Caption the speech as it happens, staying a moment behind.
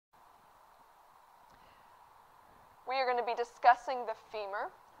we are going to be discussing the femur.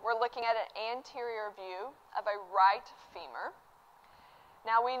 We're looking at an anterior view of a right femur.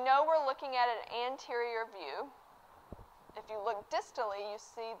 Now we know we're looking at an anterior view. If you look distally, you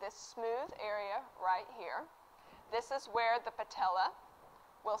see this smooth area right here. This is where the patella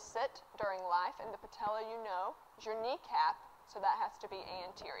will sit during life, and the patella, you know, is your kneecap, so that has to be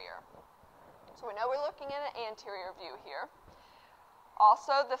anterior. So we know we're looking at an anterior view here.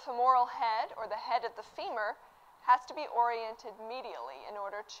 Also, the femoral head, or the head of the femur, has to be oriented medially in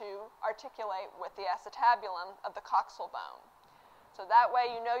order to articulate with the acetabulum of the coxal bone. So that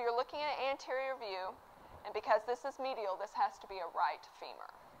way you know you're looking at an anterior view, and because this is medial, this has to be a right femur.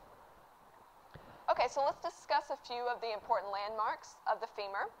 Okay, so let's discuss a few of the important landmarks of the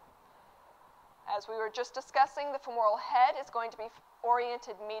femur. As we were just discussing, the femoral head is going to be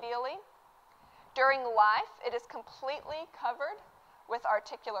oriented medially. During life, it is completely covered with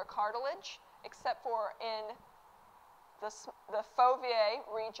articular cartilage, except for in the foveae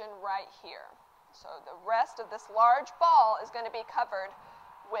region right here. So the rest of this large ball is going to be covered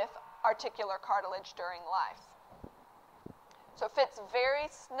with articular cartilage during life. So it fits very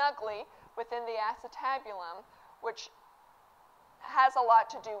snugly within the acetabulum, which has a lot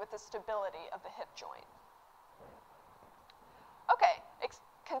to do with the stability of the hip joint. Okay,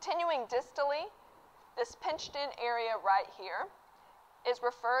 continuing distally, this pinched in area right here is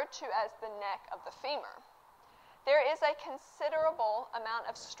referred to as the neck of the femur. There is a considerable amount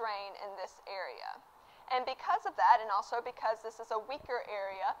of strain in this area. And because of that, and also because this is a weaker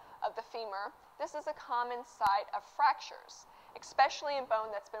area of the femur, this is a common site of fractures, especially in bone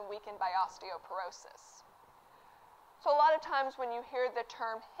that's been weakened by osteoporosis. So a lot of times when you hear the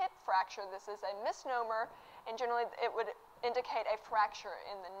term hip fracture, this is a misnomer, and generally it would indicate a fracture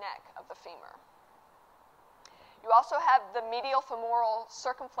in the neck of the femur. You also have the medial femoral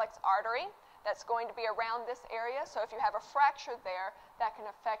circumflex artery that's going to be around this area, so if you have a fracture there, that can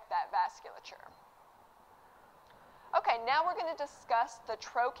affect that vasculature. Okay, now we're going to discuss the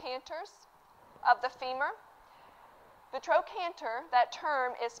trochanters of the femur. The trochanter, that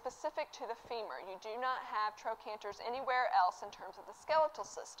term is specific to the femur. You do not have trochanters anywhere else in terms of the skeletal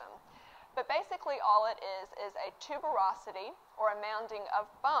system. But basically all it is a tuberosity, or a mounding of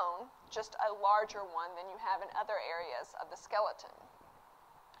bone, just a larger one than you have in other areas of the skeleton.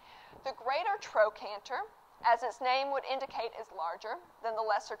 The greater trochanter, as its name would indicate, is larger than the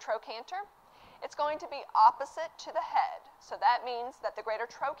lesser trochanter. It's going to be opposite to the head, so that means that the greater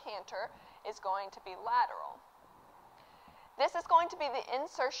trochanter is going to be lateral. This is going to be the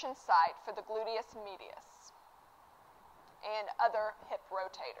insertion site for the gluteus medius and other hip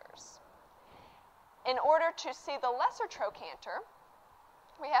rotators. In order to see the lesser trochanter,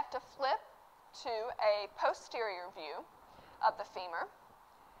 we have to flip to a posterior view of the femur,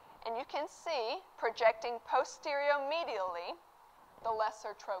 and you can see, projecting posterior-medially, the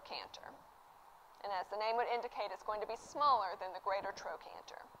lesser trochanter. And as the name would indicate, it's going to be smaller than the greater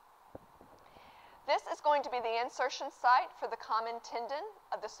trochanter. This is going to be the insertion site for the common tendon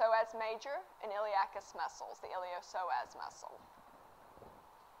of the psoas major and iliacus muscles, the iliopsoas muscle.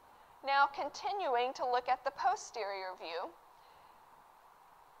 Now, continuing to look at the posterior view,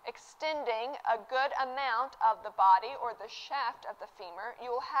 extending a good amount of the body or the shaft of the femur,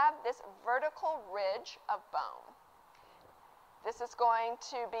 you will have this vertical ridge of bone. This is going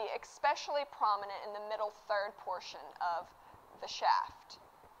to be especially prominent in the middle third portion of the shaft.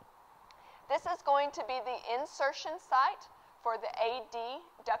 This is going to be the insertion site for the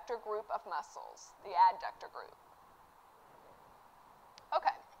adductor group of muscles, the adductor group.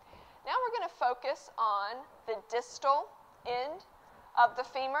 Okay, now we're going to focus on the distal end of the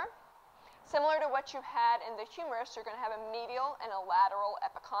femur. Similar to what you had in the humerus, you're going to have a medial and a lateral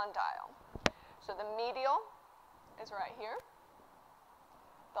epicondyle. So the medial is right here.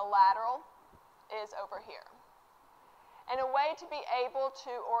 The lateral is over here. And a way to be able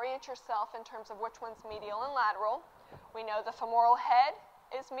to orient yourself in terms of which one's medial and lateral, we know the femoral head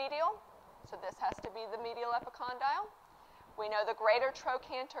is medial, so this has to be the medial epicondyle. We know the greater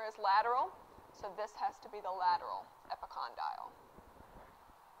trochanter is lateral, so this has to be the lateral epicondyle.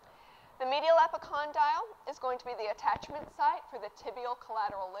 The medial epicondyle is going to be the attachment site for the tibial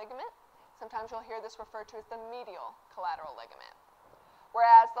collateral ligament. Sometimes you'll hear this referred to as the medial collateral ligament.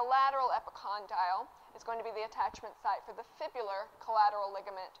 Whereas the lateral epicondyle is going to be the attachment site for the fibular collateral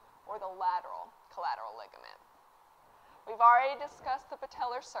ligament or the lateral collateral ligament. We've already discussed the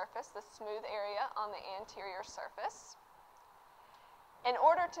patellar surface, the smooth area on the anterior surface. In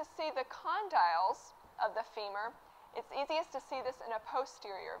order to see the condyles of the femur, it's easiest to see this in a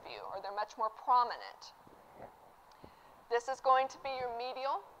posterior view, or they're much more prominent. This is going to be your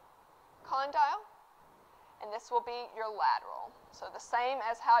medial condyle, and this will be your lateral. So the same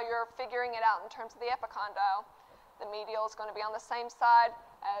as how you're figuring it out in terms of the epicondyle, the medial is going to be on the same side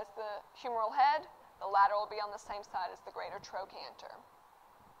as the humeral head. The lateral will be on the same side as the greater trochanter.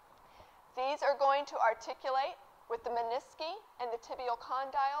 These are going to articulate with the menisci and the tibial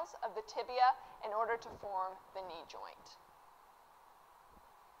condyles of the tibia in order to form the knee joint.